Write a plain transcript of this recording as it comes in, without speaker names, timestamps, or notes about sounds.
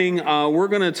We're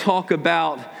going to talk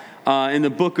about in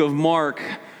the book of Mark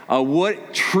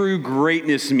what true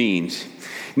greatness means.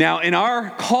 Now, in our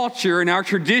culture, in our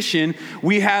tradition,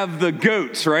 we have the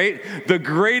GOATs, right? The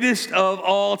greatest of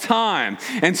all time.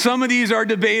 And some of these are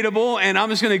debatable, and I'm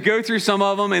just going to go through some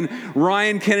of them. And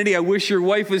Ryan Kennedy, I wish your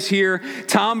wife was here.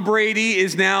 Tom Brady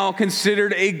is now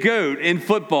considered a GOAT in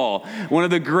football, one of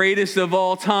the greatest of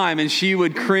all time. And she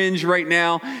would cringe right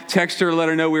now. Text her, let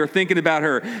her know we were thinking about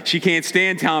her. She can't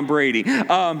stand Tom Brady.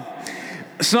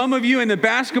 Some of you in the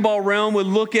basketball realm would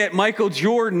look at Michael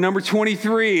Jordan, number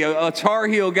 23, a Tar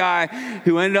Heel guy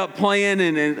who ended up playing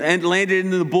and landed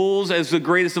in the Bulls as the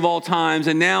greatest of all times.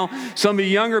 And now some of the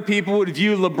younger people would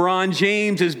view LeBron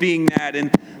James as being that.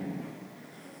 And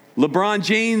LeBron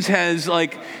James has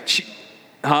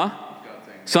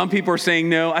Some people are saying,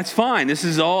 no, that's fine.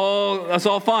 That's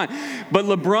all fine. But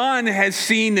LeBron has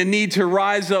seen the need to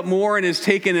rise up more and has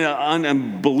taken an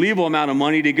unbelievable amount of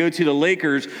money to go to the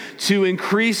Lakers to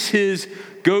increase his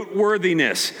GOAT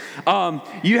worthiness.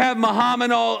 You have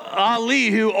Muhammad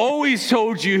Ali, who always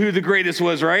told you who the greatest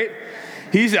was, right?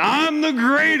 I'm the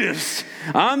greatest.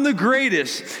 I'm the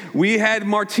greatest. We had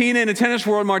Martina in the tennis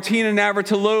world, Martina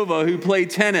Navratilova, who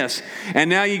played tennis. And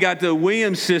now you got the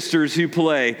Williams sisters who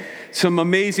play. Some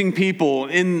amazing people.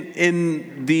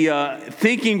 In the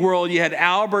thinking world, you had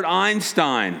Albert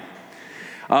Einstein.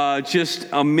 Just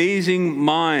amazing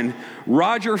mind.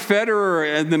 Roger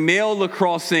Federer, the male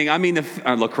lacrosse thing.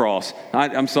 Lacrosse.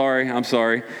 I'm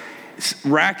sorry.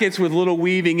 Rackets with little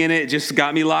weaving in it just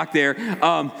got me locked there.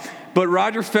 But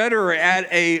Roger Federer, at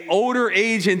an older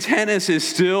age in tennis, is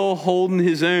still holding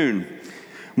his own.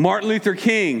 Martin Luther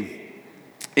King,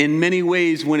 in many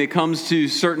ways, when it comes to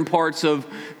certain parts of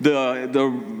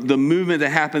the movement that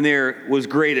happened there, was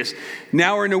greatest.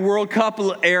 Now we're in the World Cup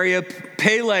area.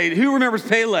 Pele, who remembers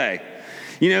Pele?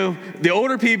 You know, the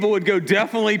older people would go,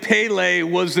 definitely Pele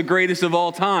was the greatest of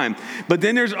all time. But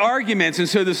then there's arguments, and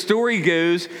so the story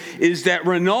goes is that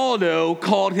Ronaldo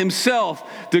called himself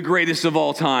the greatest of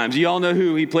all times. You all know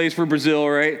who he plays for Brazil,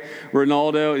 right?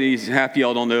 Ronaldo. He's half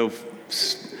y'all don't know.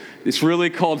 It's really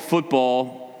called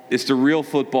football. It's the real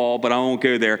football, but I won't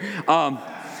go there.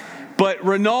 But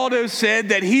Ronaldo said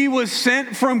that he was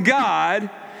sent from God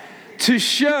to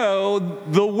show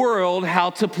the world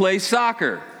how to play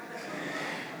soccer.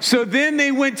 So then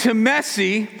they went to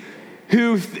Messi,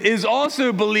 who is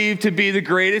also believed to be the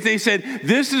greatest. They said,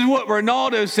 this is what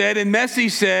Ronaldo said. And Messi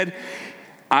said,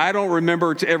 I don't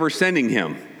remember ever sending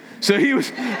him. So he was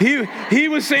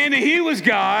saying that he was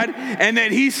God and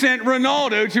that he sent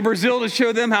Ronaldo to Brazil to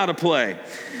show them how to play.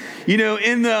 You know,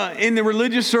 in the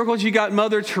religious circles, you got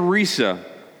Mother Teresa.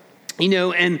 You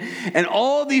know, and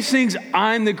all these things,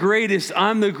 I'm the greatest.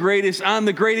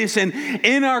 And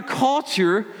in our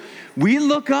culture, we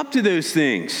look up to those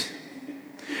things.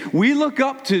 We look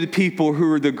up to the people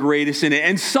who are the greatest in it.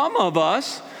 And some of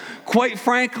us, quite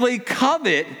frankly,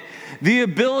 covet the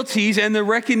abilities and the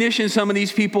recognition some of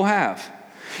these people have.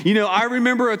 You know, I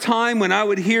remember a time when I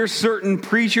would hear certain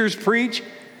preachers preach,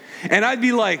 and I'd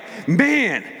be like,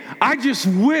 man, I just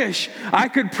wish I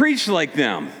could preach like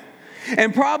them.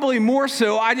 And probably more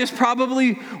so, I just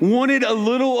probably wanted a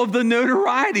little of the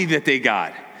notoriety that they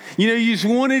got. You know, you just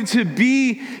wanted to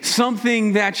be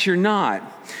something that you're not.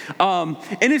 And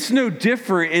it's no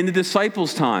different in the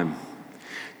disciples' time.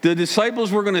 The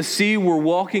disciples we're going to see were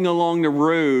walking along the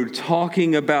road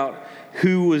talking about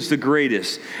who was the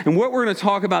greatest. And what we're going to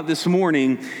talk about this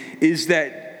morning is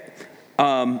that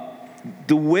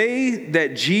the way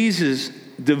that Jesus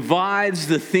divides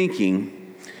the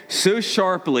thinking so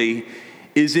sharply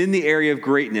is in the area of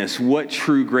greatness, what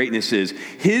true greatness is.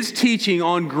 His teaching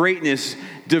on greatness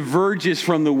diverges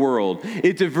from the world.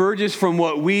 It diverges from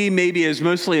what we, maybe as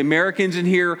mostly Americans in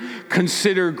here,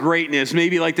 consider greatness.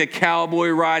 Maybe like the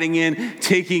cowboy riding in,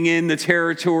 taking in the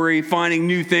territory, finding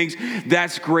new things.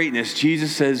 That's greatness.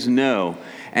 Jesus says no.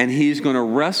 And he's going to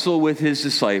wrestle with his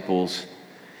disciples.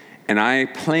 And I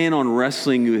plan on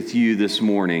wrestling with you this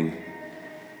morning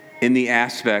in the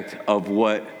aspect of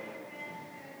what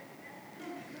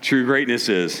true greatness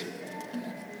is.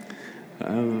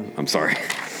 I'm sorry.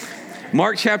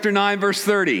 Mark chapter 9, verse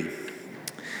 30.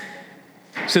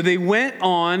 So they went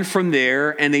on from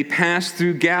there and they passed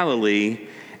through Galilee,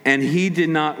 and he did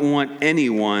not want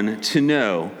anyone to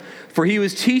know. For he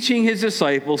was teaching his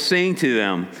disciples, saying to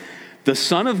them, the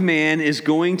Son of Man is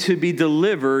going to be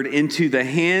delivered into the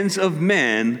hands of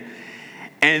men,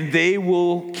 and they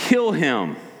will kill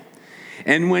him.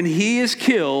 And when he is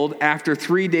killed, after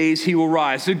 3 days, he will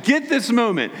rise. So get this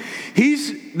moment.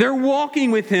 They're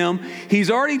walking with him. He's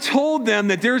already told them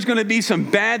that there's going to be some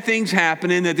bad things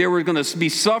happening, that there was going to be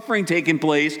suffering taking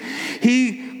place.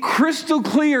 He crystal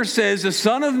clear says the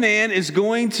Son of Man is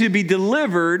going to be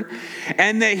delivered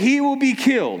and that he will be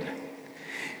killed.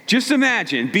 Just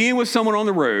imagine being with someone on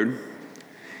the road,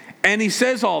 and he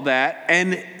says all that,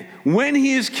 and when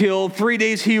he is killed, 3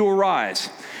 days he will rise.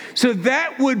 So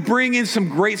that would bring in some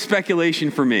great speculation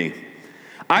for me.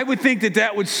 I would think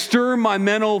that would stir my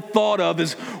mental thought of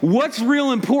is what's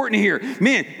real important here.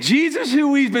 Man, Jesus,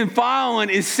 who we've been following,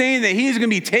 is saying that he's going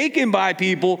to be taken by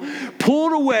people,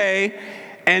 pulled away,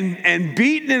 and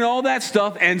beaten and all that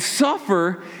stuff, and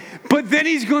suffer, but then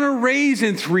he's going to raise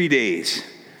in 3 days.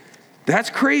 That's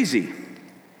crazy.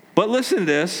 But listen to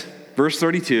this, verse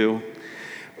 32.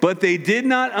 But they did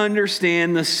not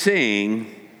understand the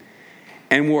saying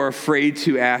and were afraid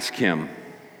to ask him,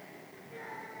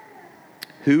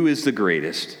 who is the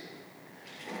greatest?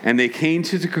 And they came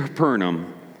to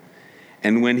Capernaum,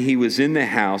 and when he was in the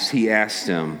house, he asked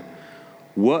them,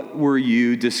 what were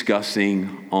you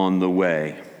discussing on the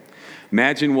way?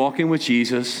 Imagine walking with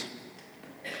Jesus.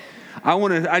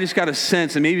 I just got a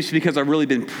sense, and maybe it's because I've really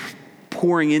been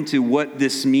pouring into what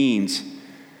this means,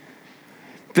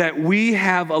 that we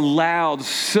have allowed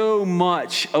so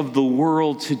much of the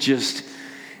world to just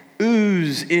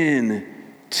ooze in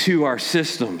to our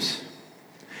systems.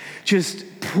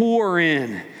 Just pour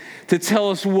in to tell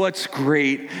us what's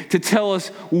great, to tell us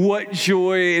what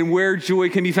joy and where joy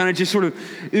can be found. It just sort of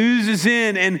oozes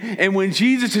in. And when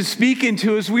Jesus is speaking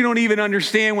to us, we don't even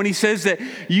understand. When he says that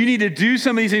you need to do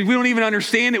some of these things, we don't even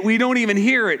understand it. We don't even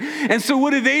hear it. And so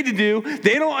what are they to do?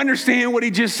 They don't understand what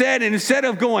he just said. And instead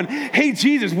of going, hey,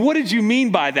 Jesus, what did you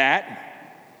mean by that?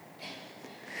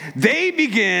 They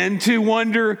begin to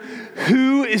wonder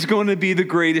who is going to be the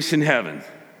greatest in heaven.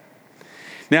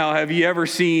 Now, have you ever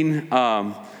seen,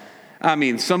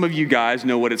 some of you guys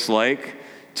know what it's like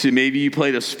to maybe you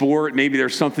played a sport, maybe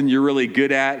there's something you're really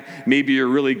good at, maybe you're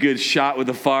a really good shot with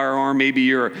a firearm, maybe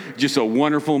you're just a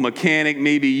wonderful mechanic,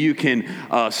 maybe you can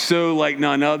sew like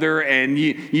none other, and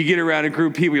you get around a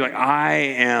group of people, you're like, I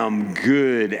am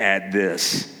good at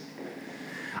this.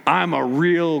 I'm a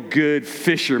real good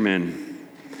fisherman.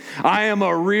 I am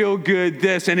a real good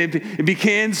this, and it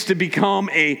begins to become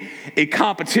a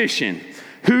competition.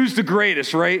 Who's the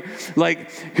greatest, right?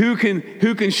 Like who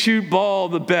can shoot ball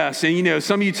the best? And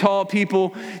some of you tall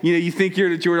people, you think you're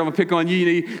the Jordan. I'm gonna pick on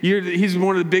you. He's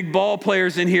one of the big ball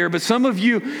players in here. But some of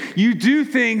you do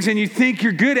things and you think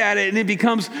you're good at it, and it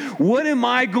becomes, what am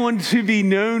I going to be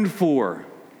known for?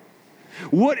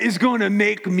 What is going to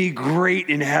make me great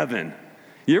in heaven?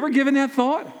 You ever given that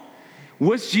thought?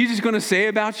 What's Jesus going to say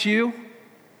about you?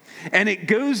 And it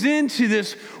goes into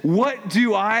this, what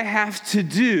do I have to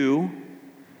do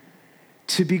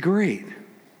to be great?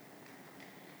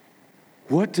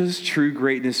 What does true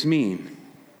greatness mean?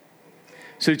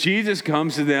 So Jesus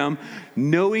comes to them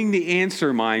knowing the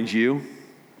answer, mind you,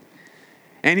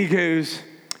 and he goes,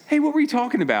 hey, what were you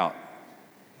talking about?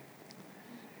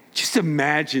 Just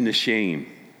imagine the shame.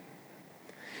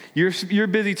 You're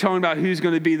busy talking about who's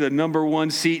going to be the number one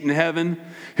seat in heaven,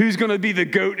 who's going to be the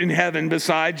goat in heaven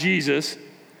beside Jesus.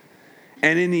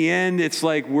 And in the end, it's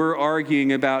like we're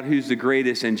arguing about who's the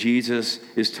greatest, and Jesus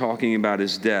is talking about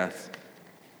his death.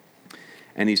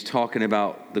 And he's talking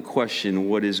about the question,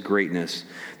 what is greatness?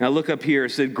 Now look up here.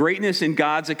 It said, greatness in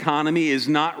God's economy is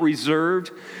not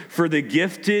reserved for the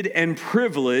gifted and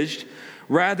privileged.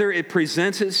 Rather, it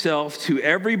presents itself to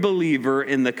every believer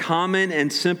in the common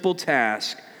and simple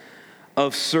task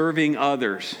of serving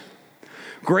others.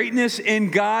 Greatness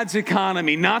in God's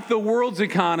economy, not the world's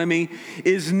economy,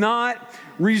 is not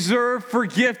reserved for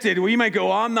gifted. Well, you might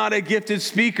go, I'm not a gifted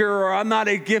speaker, or I'm not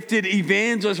a gifted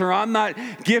evangelist, or I'm not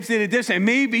gifted at this. And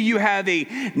maybe you have a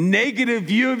negative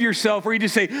view of yourself where you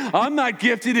just say, I'm not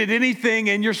gifted at anything,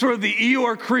 and you're sort of the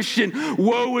Eeyore Christian.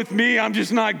 Woe with me, I'm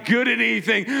just not good at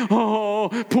anything. Oh,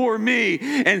 poor me.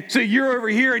 And so you're over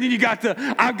here, and then you got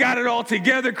the, I've got it all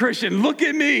together Christian. Look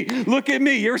at me, look at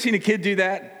me. You ever seen a kid do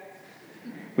that?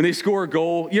 When they score a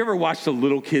goal, you ever watch the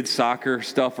little kids soccer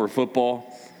stuff or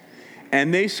football?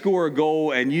 And they score a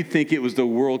goal and you think it was the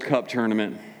World Cup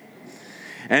tournament.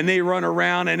 And they run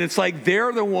around and it's like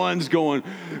they're the ones going,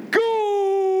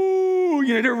 go!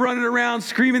 They're running around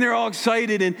screaming, they're all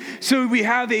excited. And so we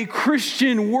have a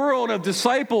Christian world of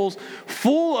disciples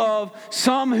full of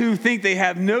some who think they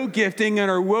have no gifting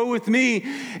and are woe with me.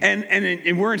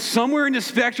 And we're somewhere in the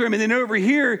spectrum. And then over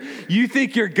here, you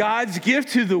think you're God's gift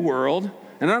to the world.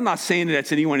 And I'm not saying that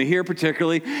that's anyone here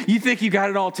particularly. You think you got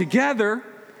it all together.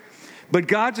 But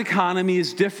God's economy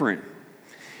is different.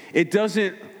 It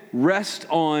doesn't rest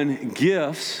on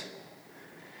gifts,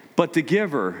 but the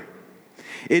giver.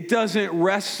 It doesn't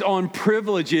rest on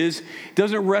privileges. It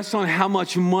doesn't rest on how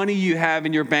much money you have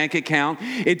in your bank account.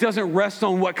 It doesn't rest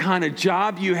on what kind of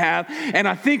job you have. And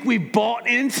I think we bought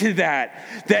into that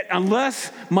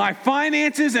unless my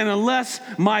finances and unless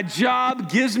my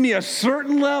job gives me a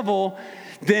certain level,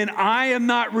 then I am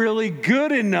not really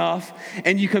good enough.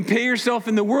 And you compare yourself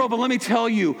in the world. But let me tell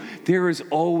you, there is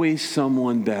always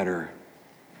someone better.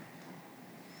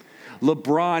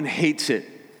 LeBron hates it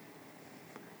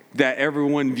that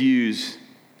everyone views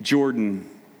Jordan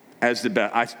as the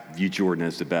best. I view Jordan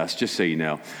as the best, just so you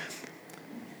know.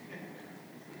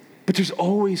 But there's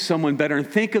always someone better. And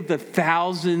think of the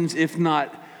thousands, if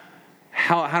not,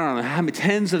 I don't know, how many,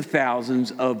 tens of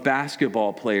thousands of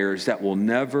basketball players that will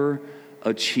never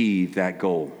achieve that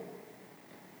goal.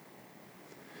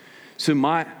 So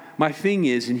my thing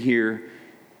is in here,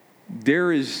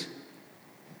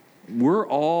 we're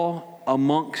all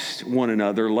amongst one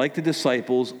another, like the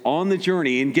disciples, on the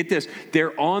journey. And get this,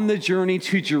 they're on the journey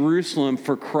to Jerusalem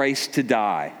for Christ to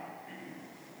die.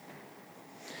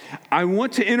 I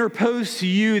want to interpose to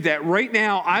you that right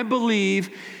now, I believe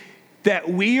that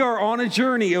we are on a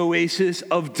journey, Oasis,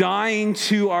 of dying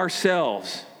to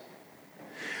ourselves.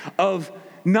 Of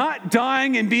not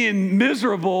dying and being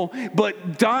miserable,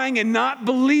 but dying and not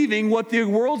believing what the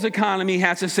world's economy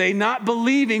has to say, not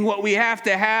believing what we have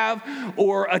to have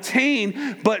or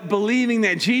attain, but believing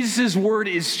that Jesus' word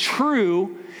is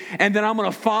true, and that I'm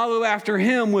going to follow after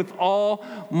him with all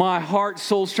my heart,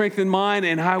 soul, strength, and mind,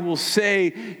 and I will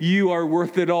say, you are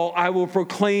worth it all. I will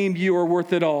proclaim you are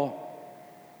worth it all.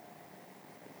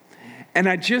 And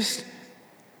I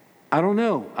don't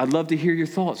know. I'd love to hear your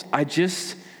thoughts. I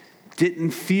just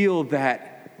didn't feel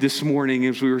that this morning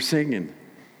as we were singing.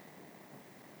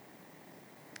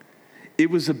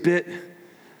 It was a bit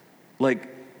like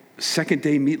second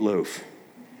day meatloaf.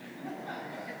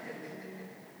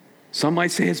 Some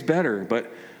might say it's better,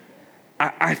 but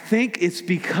I think it's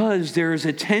because there's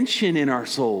a tension in our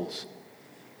souls.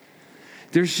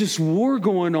 There's just war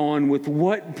going on with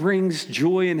what brings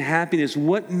joy and happiness,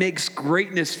 what makes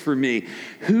greatness for me,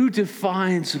 who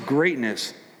defines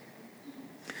greatness.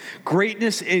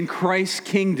 Greatness in Christ's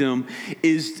kingdom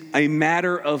is a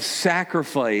matter of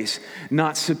sacrifice,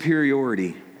 not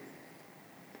superiority.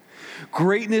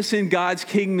 Greatness in God's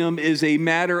kingdom is a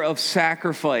matter of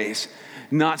sacrifice,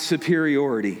 not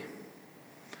superiority.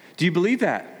 Do you believe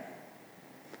that?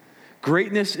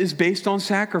 Greatness is based on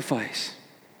sacrifice.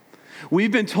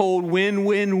 We've been told win,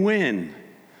 win, win.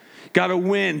 Got to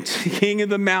win, king of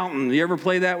the mountain. You ever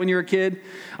play that when you were a kid?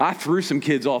 I threw some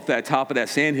kids off that top of that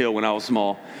sandhill when I was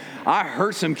small. I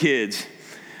hurt some kids.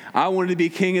 I wanted to be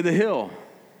king of the hill.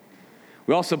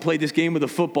 We also played this game with a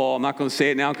football. I'm not going to say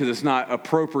it now because it's not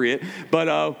appropriate.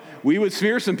 But we would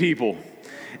smear some people.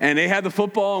 And they had the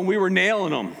football and we were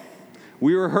nailing them.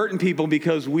 We were hurting people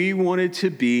because we wanted to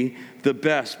be the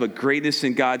best. But greatness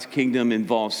in God's kingdom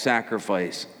involves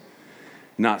sacrifice,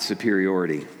 not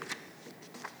superiority.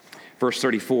 Verse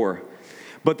 34,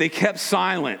 but they kept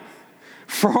silent,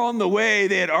 for on the way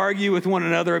they had argued with one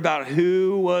another about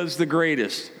who was the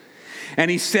greatest.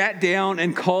 And he sat down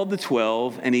and called the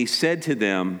 12, and he said to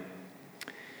them,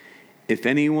 if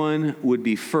anyone would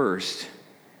be first,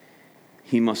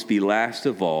 he must be last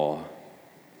of all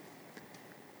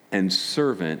and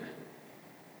servant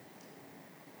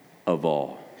of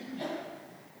all.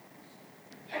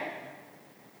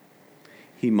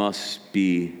 He must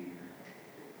be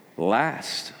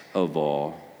last of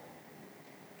all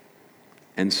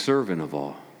and servant of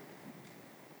all.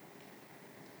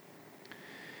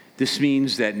 This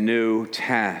means that no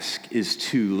task is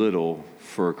too little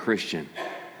for a Christian.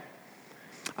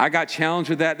 I got challenged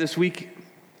with that this week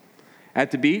at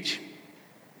the beach.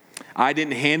 I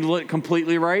didn't handle it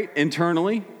completely right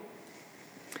internally.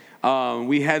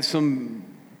 We had some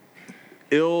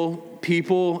ill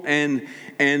people and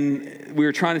we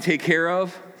were trying to take care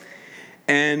of.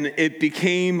 And it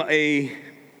became a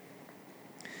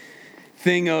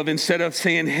thing of, instead of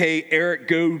saying, hey, Eric,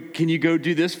 can you go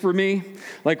do this for me?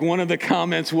 Like one of the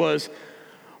comments was,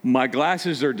 my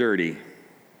glasses are dirty.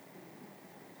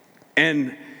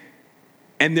 And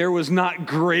there was not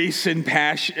grace and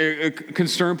passion,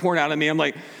 concern poured out of me. I'm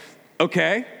like,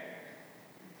 okay.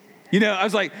 I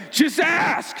was like, just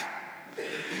ask.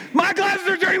 My glasses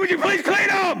are dirty. Would you please clean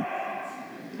them?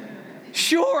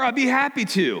 Sure, I'd be happy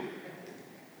to.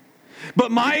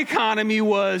 But my economy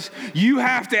was, you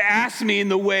have to ask me in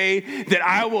the way that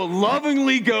I will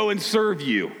lovingly go and serve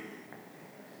you.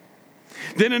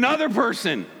 Then another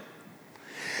person,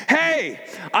 Hey,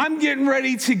 I'm getting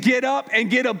ready to get up and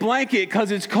get a blanket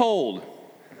because it's cold.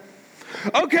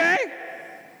 Okay.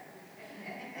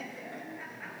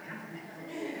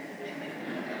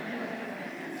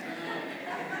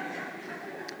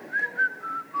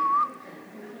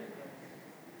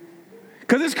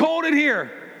 Because it's cold in here.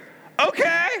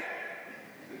 Okay.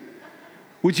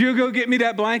 Would you go get me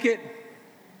that blanket?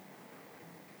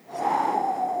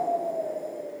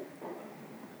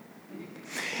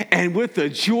 And with the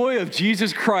joy of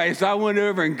Jesus Christ, I went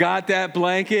over and got that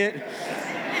blanket.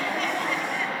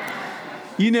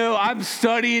 You know, I'm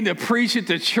studying to preach at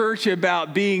the church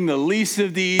about being the least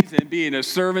of these and being a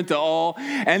servant to all.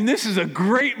 And this is a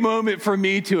great moment for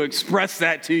me to express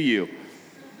that to you.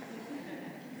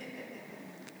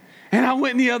 And I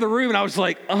went in the other room and I was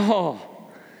like, oh,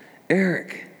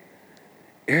 Eric.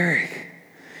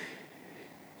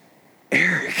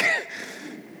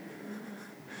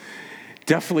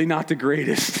 Definitely not the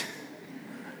greatest.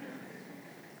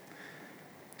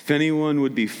 If anyone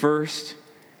would be first,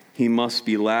 he must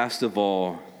be last of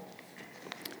all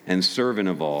and servant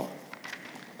of all.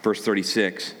 Verse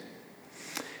 36.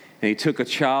 And he took a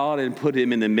child and put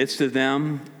him in the midst of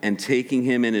them, and taking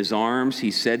him in his arms,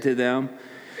 he said to them,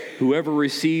 whoever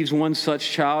receives one such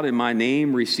child in my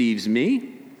name receives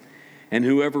me, and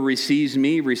whoever receives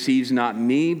me receives not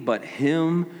me, but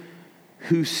him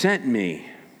who sent me.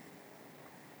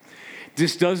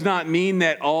 This does not mean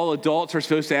that all adults are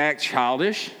supposed to act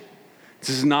childish. This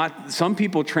is not, some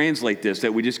people translate this,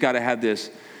 that we just got to have this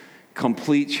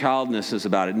complete childness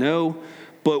about it. No,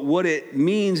 but what it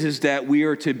means is that we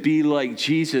are to be like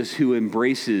Jesus, who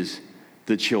embraces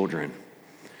the children.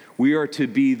 We are to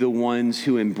be the ones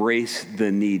who embrace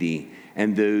the needy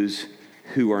and those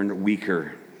who are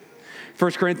weaker.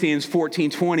 1 Corinthians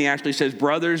 14:20 actually says,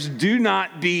 brothers, do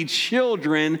not be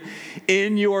children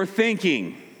in your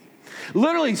thinking.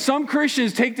 Literally, some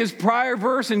Christians take this prior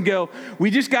verse and go, we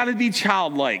just got to be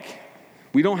childlike.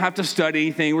 We don't have to study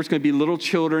anything. We're just going to be little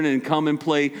children and come and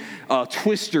play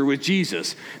Twister with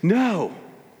Jesus. No.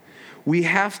 We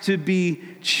have to be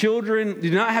children,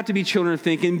 do not have to be children of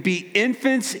thinking, be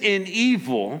infants in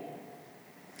evil,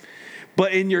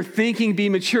 but in your thinking be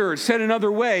mature. Said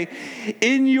another way,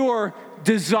 in your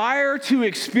desire to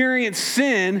experience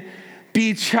sin,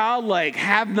 be childlike,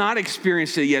 have not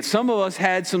experienced it yet. Some of us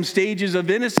had some stages of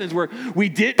innocence where we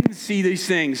didn't see these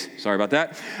things. Sorry about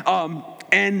that.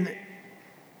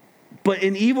 But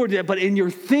in your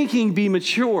thinking be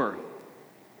mature.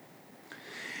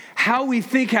 How we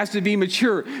think has to be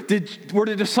mature. Were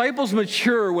the disciples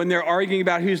mature when they're arguing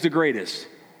about who's the greatest?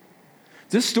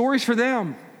 This story's for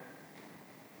them.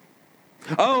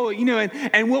 Oh, you know,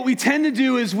 and what we tend to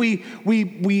do is we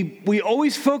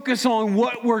always focus on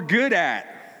what we're good at.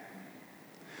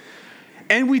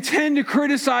 And we tend to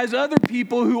criticize other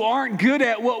people who aren't good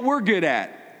at what we're good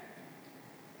at.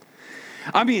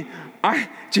 I mean, I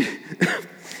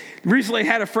recently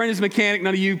had a friend who's a mechanic.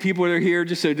 None of you people that are here,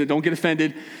 just so don't get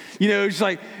offended. You know, just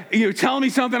like, you know, telling me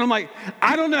something. I'm like,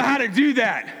 I don't know how to do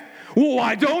that. Well,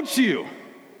 why don't you?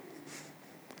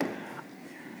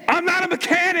 I'm not a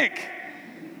mechanic.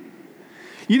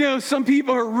 You know, some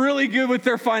people are really good with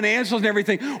their financials and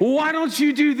everything. Well, why don't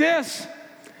you do this?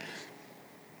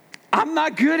 I'm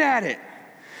not good at it.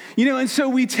 You know, and so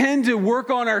we tend to work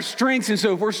on our strengths. And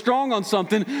so if we're strong on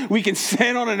something, we can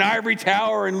sit on an ivory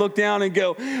tower and look down and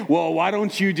go, well, why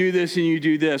don't you do this and you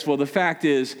do this? Well, the fact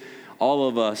is, all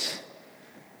of us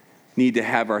need to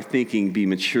have our thinking be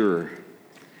mature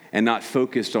and not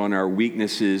focused on our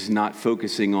weaknesses, not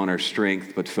focusing on our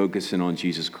strength, but focusing on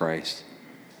Jesus Christ,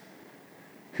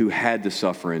 who had to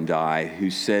suffer and die, who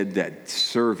said that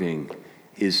serving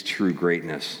is true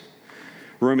greatness.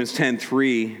 Romans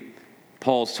 10:3,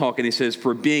 Paul's talking, he says,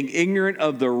 for being ignorant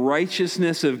of the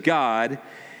righteousness of God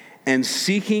and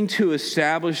seeking to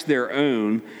establish their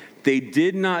own, they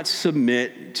did not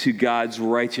submit to God's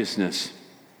righteousness.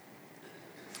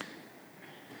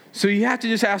 So you have to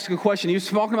just ask a question. He was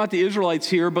talking about the Israelites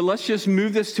here, but let's just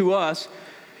move this to us.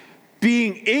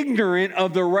 Being ignorant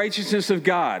of the righteousness of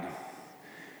God.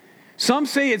 Some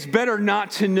say it's better not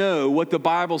to know what the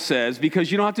Bible says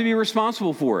because you don't have to be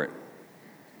responsible for it.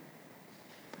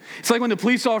 It's like when the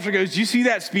police officer goes, do you see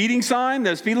that speeding sign,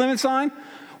 the speed limit sign?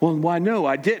 Well, why, no,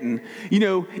 I didn't. You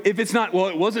know, if it's not, well,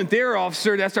 it wasn't there,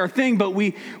 officer, that's our thing, but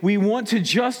we want to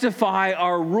justify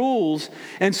our rules,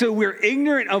 and so we're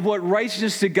ignorant of what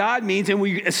righteousness to God means, and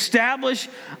we establish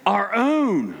our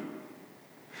own.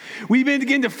 We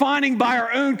begin defining by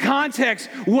our own context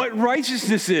what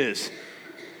righteousness is.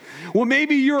 Well,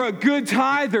 maybe you're a good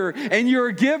tither and you're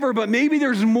a giver, but maybe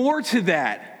there's more to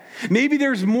that. Maybe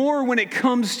there's more when it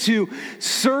comes to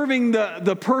serving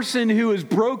the person who is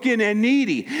broken and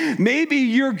needy. Maybe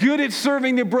you're good at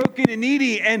serving the broken and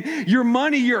needy, and your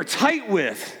money you're tight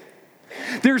with.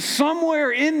 There's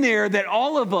somewhere in there that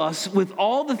all of us, with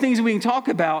all the things we can talk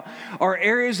about, are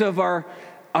areas of our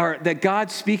that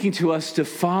God's speaking to us to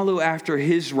follow after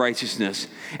his righteousness.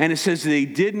 And it says they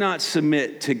did not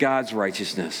submit to God's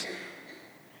righteousness.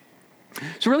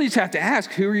 So really you just have to ask,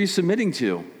 who are you submitting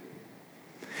to?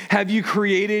 Have you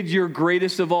created your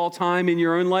greatest of all time in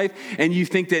your own life and you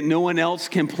think that no one else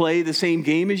can play the same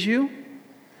game as you?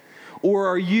 Or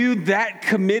are you that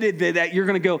committed that you're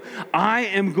going to go, I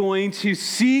am going to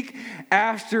seek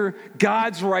after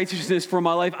God's righteousness for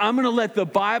my life. I'm going to let the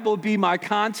Bible be my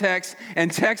context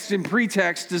and text and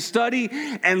pretext to study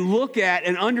and look at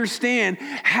and understand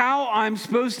how I'm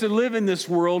supposed to live in this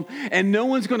world, and no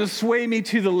one's going to sway me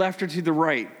to the left or to the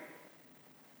right.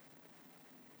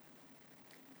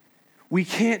 We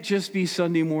can't just be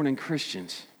Sunday morning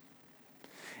Christians.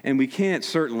 And we can't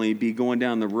certainly be going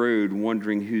down the road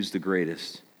wondering who's the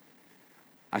greatest.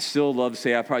 I still love to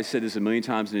say, I probably said this a million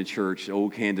times in the church, the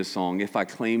old Candace song, if I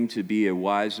claim to be a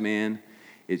wise man,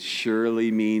 it surely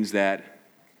means that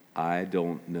I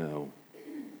don't know.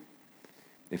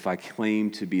 If I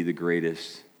claim to be the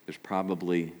greatest, there's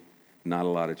probably not a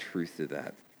lot of truth to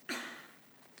that.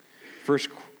 1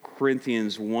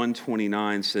 Corinthians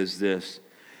 1:29 says this,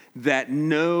 that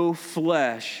no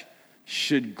flesh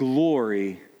should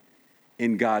glory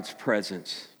in God's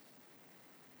presence.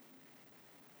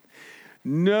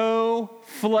 No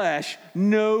flesh,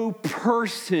 no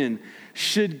person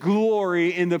should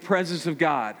glory in the presence of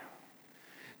God.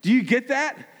 Do you get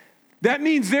that? That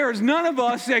means there is none of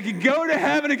us that can go to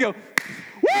heaven and go,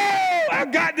 whoa, I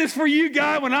got this for you,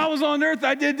 God. When I was on earth,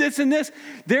 I did this and this.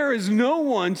 There is no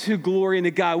one to glory in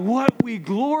God. What we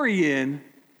glory in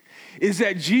is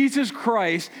that Jesus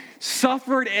Christ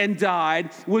suffered and died,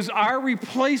 was our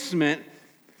replacement,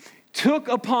 took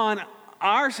upon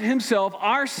himself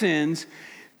our sins,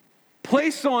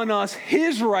 placed on us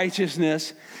his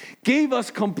righteousness, gave us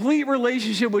complete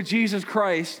relationship with Jesus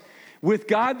Christ. With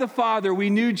God the Father, we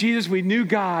knew Jesus, we knew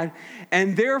God,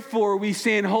 and therefore we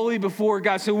stand holy before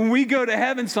God. So when we go to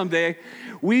heaven someday,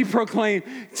 we proclaim,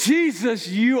 Jesus,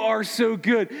 you are so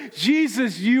good.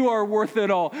 Jesus, you are worth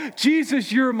it all.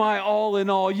 Jesus, you're my all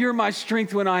in all. You're my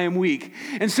strength when I am weak.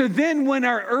 And so then when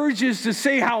our urges to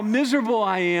say how miserable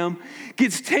I am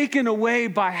gets taken away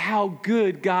by how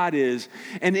good God is,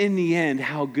 and in the end,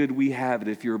 how good we have it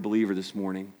if you're a believer this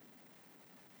morning.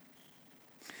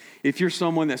 If you're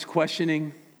someone that's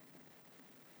questioning,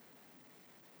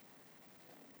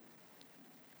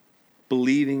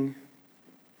 believing,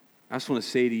 I just want to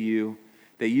say to you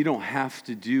that you don't have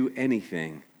to do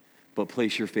anything but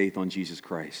place your faith on Jesus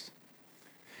Christ.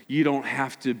 You don't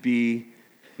have to be, I'm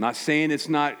not saying it's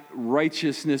not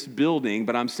righteousness building,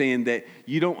 but I'm saying that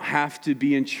you don't have to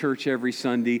be in church every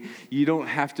Sunday. You don't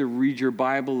have to read your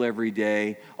Bible every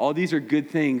day. All these are good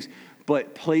things.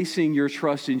 But placing your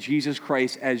trust in Jesus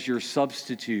Christ as your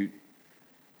substitute,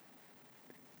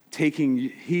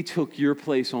 he took your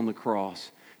place on the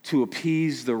cross to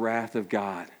appease the wrath of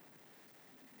God.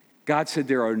 God said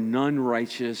there are none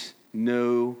righteous,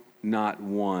 no, not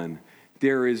one.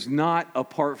 There is not,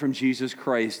 apart from Jesus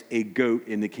Christ, a goat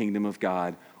in the kingdom of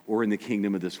God or in the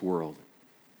kingdom of this world.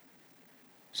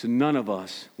 So none of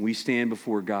us, when we stand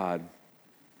before God,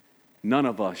 none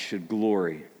of us should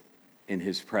glory in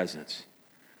his presence.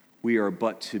 We are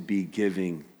but to be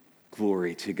giving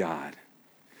glory to God.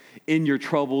 In your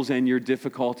troubles and your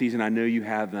difficulties, and I know you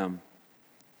have them,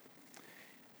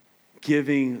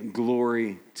 giving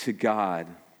glory to God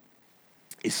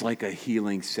is like a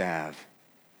healing salve.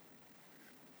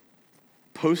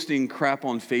 Posting crap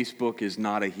on Facebook is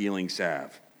not a healing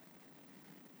salve.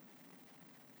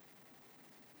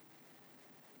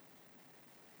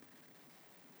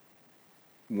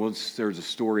 Once there's a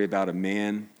story about a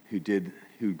man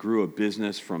who grew a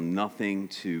business from nothing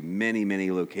to many, many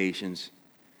locations.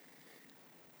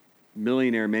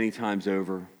 Millionaire many times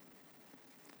over.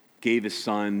 Gave his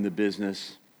son the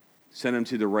business. Sent him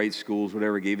to the right schools,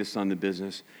 whatever, gave his son the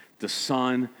business. The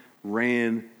son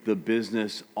ran the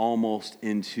business almost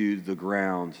into the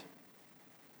ground.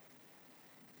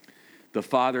 The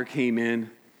father came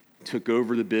in, took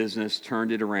over the business,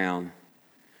 turned it around.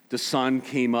 The son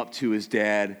came up to his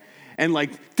dad and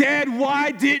like, Dad,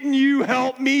 why didn't you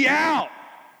help me out?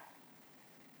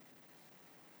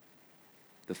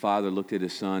 The father looked at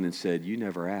his son and said, you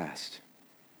never asked.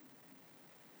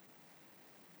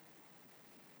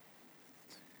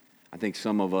 I think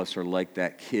some of us are like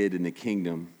that kid in the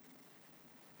kingdom,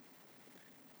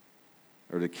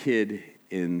 or the kid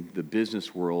in the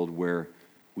business world where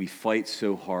we fight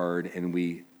so hard and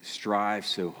we strive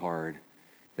so hard,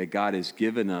 that God has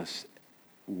given us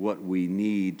what we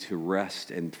need to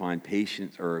rest and find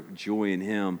patience or joy in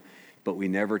him, but we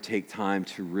never take time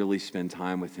to really spend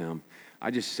time with him. I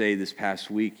just say this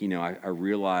past week, I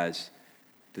realized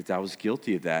that I was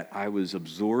guilty of that. I was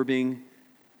absorbing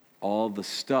all the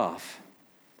stuff,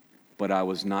 but I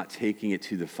was not taking it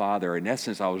to the Father. In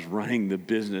essence, I was running the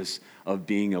business of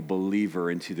being a believer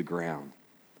into the ground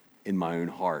in my own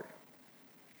heart.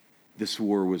 This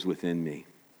war was within me,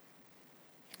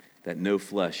 that no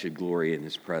flesh should glory in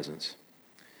his presence.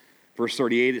 Verse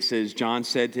 38, it says, John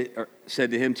said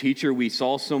to him, "Teacher, we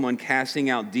saw someone casting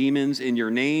out demons in your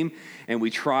name, and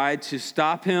we tried to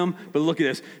stop him." But look at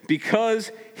this,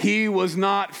 because he was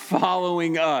not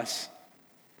following us.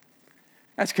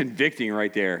 That's convicting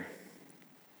right there.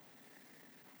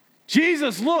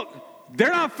 Jesus, look,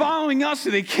 they're not following us, so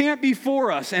they can't be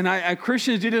for us. And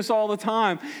Christians do this all the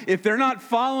time. If they're not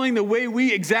following the way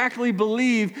we exactly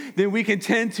believe, then we can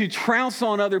tend to trounce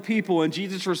on other people. And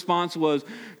Jesus' response was,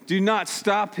 "Do not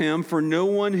stop him, for no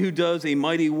one who does a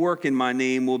mighty work in my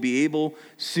name will be able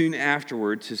soon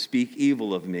afterward to speak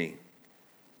evil of me.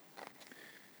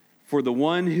 For the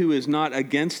one who is not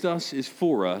against us is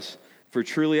for us. For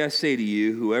truly I say to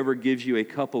you, whoever gives you a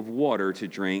cup of water to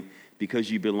drink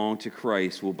because you belong to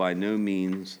Christ will by no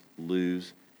means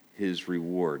lose his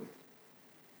reward."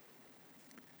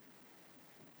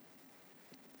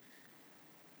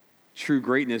 True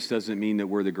greatness doesn't mean that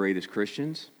we're the greatest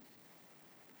Christians.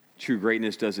 True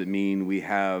greatness doesn't mean we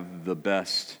have the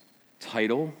best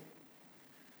title.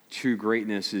 True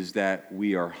greatness is that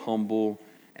we are humble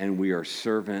and we are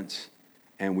servants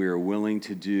and we are willing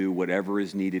to do whatever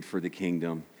is needed for the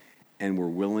kingdom, and we're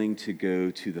willing to go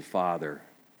to the Father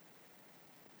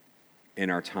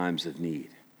in our times of need.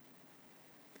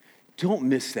 Don't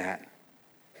miss that.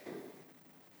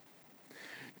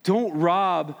 Don't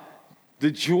rob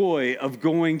the joy of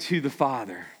going to the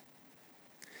Father.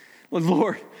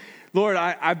 Lord,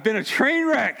 I've been a train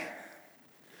wreck.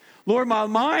 Lord, my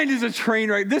mind is a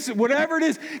train wreck. Whatever it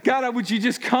is, God, would you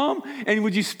just come and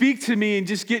would you speak to me and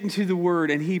just get into the Word?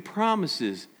 And he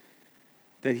promises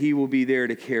that he will be there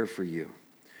to care for you.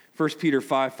 1 Peter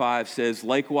 5:5 says,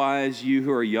 "Likewise, you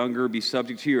who are younger, be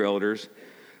subject to your elders.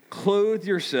 Clothe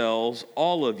yourselves,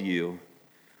 all of you,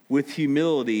 with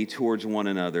humility towards one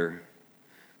another.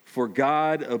 For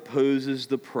God opposes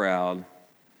the proud,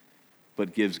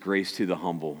 but gives grace to the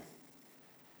humble."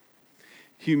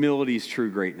 Humility is true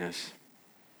greatness.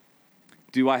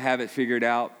 Do I have it figured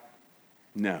out?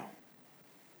 No.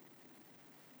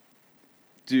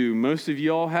 Do most of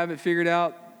y'all have it figured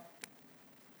out?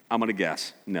 I'm going to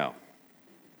guess no.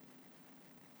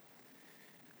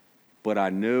 But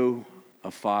I know a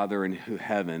Father in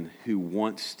heaven who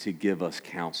wants to give us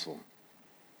counsel.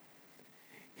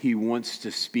 He wants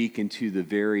to speak into the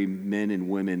very men and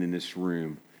women in this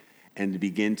room and to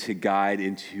begin to guide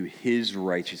into his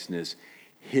righteousness,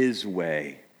 his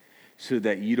way, so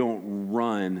that you don't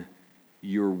run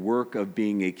your work of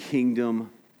being a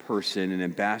kingdom person, an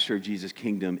ambassador of Jesus'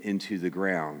 kingdom, into the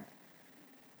ground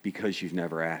because you've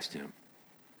never asked him.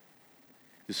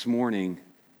 This morning,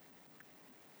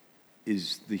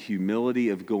 is the humility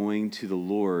of going to the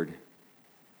Lord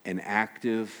an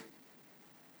active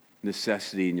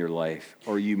necessity in your life?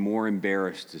 Or are you more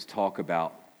embarrassed to talk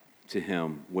about to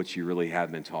him what you really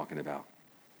have been talking about?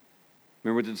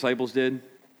 Remember what the disciples did?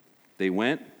 They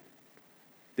went.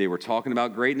 They were talking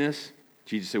about greatness.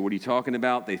 Jesus said, "What are you talking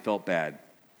about?" They felt bad.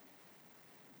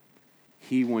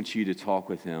 He wants you to talk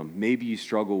with him. Maybe you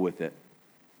struggle with it.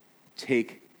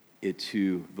 Take it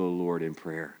to the Lord in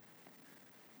prayer.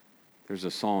 There's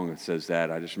a song that says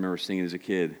that. I just remember singing as a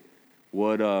kid.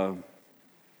 What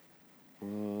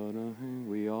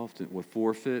we often would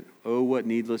forfeit. Oh, what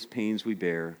needless pains we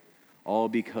bear, all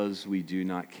because we do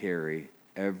not carry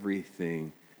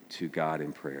everything to God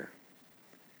in prayer.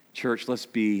 Church, let's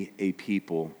be a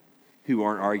people who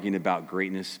aren't arguing about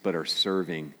greatness, but are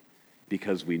serving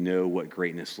because we know what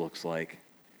greatness looks like.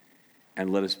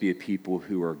 And let us be a people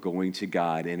who are going to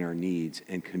God in our needs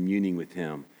and communing with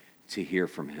him to hear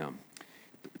from him.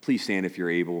 Please stand if you're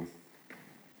able.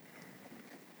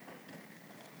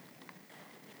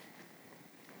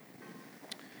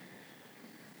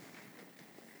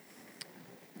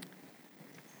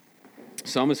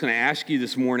 So I'm just going to ask you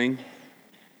this morning,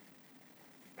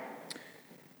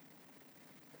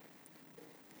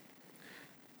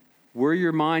 where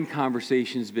your mind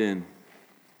conversations been?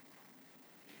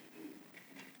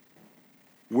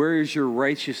 Where is your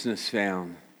righteousness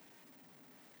found?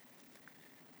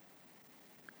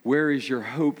 Where is your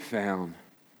hope found?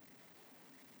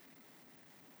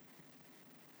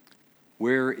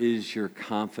 Where is your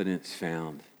confidence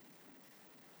found?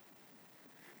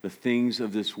 The things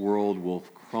of this world will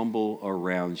crumble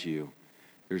around you.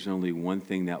 There's only one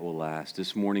thing that will last.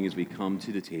 This morning as we come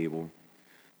to the table,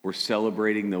 we're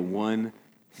celebrating the one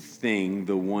thing,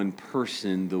 the one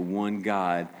person, the one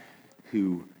God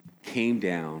who came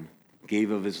down, gave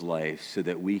of his life so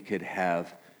that we could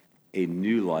have a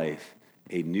new life,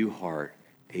 a new heart,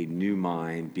 a new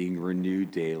mind being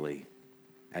renewed daily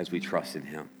as we trust in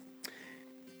him.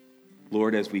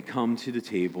 Lord, as we come to the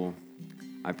table,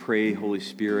 I pray, Holy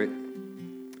Spirit,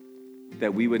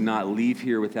 that we would not leave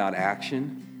here without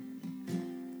action.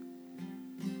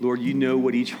 Lord, you know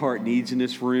what each heart needs in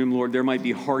this room. Lord, there might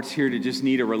be hearts here that just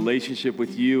need a relationship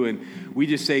with you, and we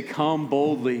just say, come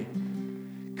boldly.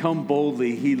 Come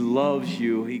boldly. He loves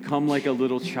you. He come like a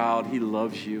little child. He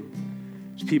loves you.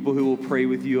 There's people who will pray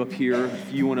with you up here.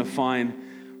 If you want to find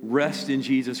rest in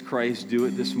Jesus Christ, do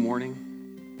it this morning.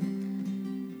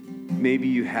 Maybe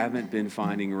you haven't been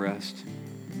finding rest.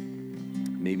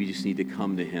 Maybe you just need to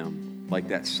come to him like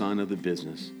that son of the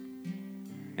business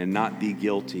and not be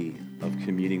guilty of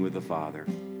communing with the Father.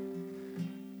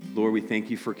 Lord, we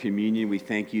thank you for communion. We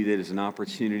thank you that it's an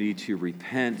opportunity to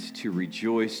repent, to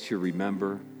rejoice, to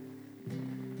remember.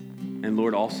 And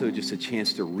Lord, also just a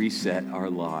chance to reset our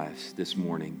lives this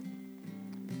morning.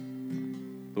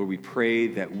 Lord, we pray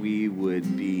that we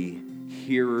would be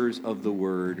hearers of the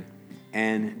word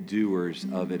and doers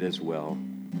of it as well.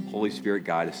 Holy Spirit,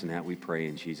 guide us in that, we pray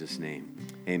in Jesus' name.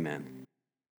 Amen.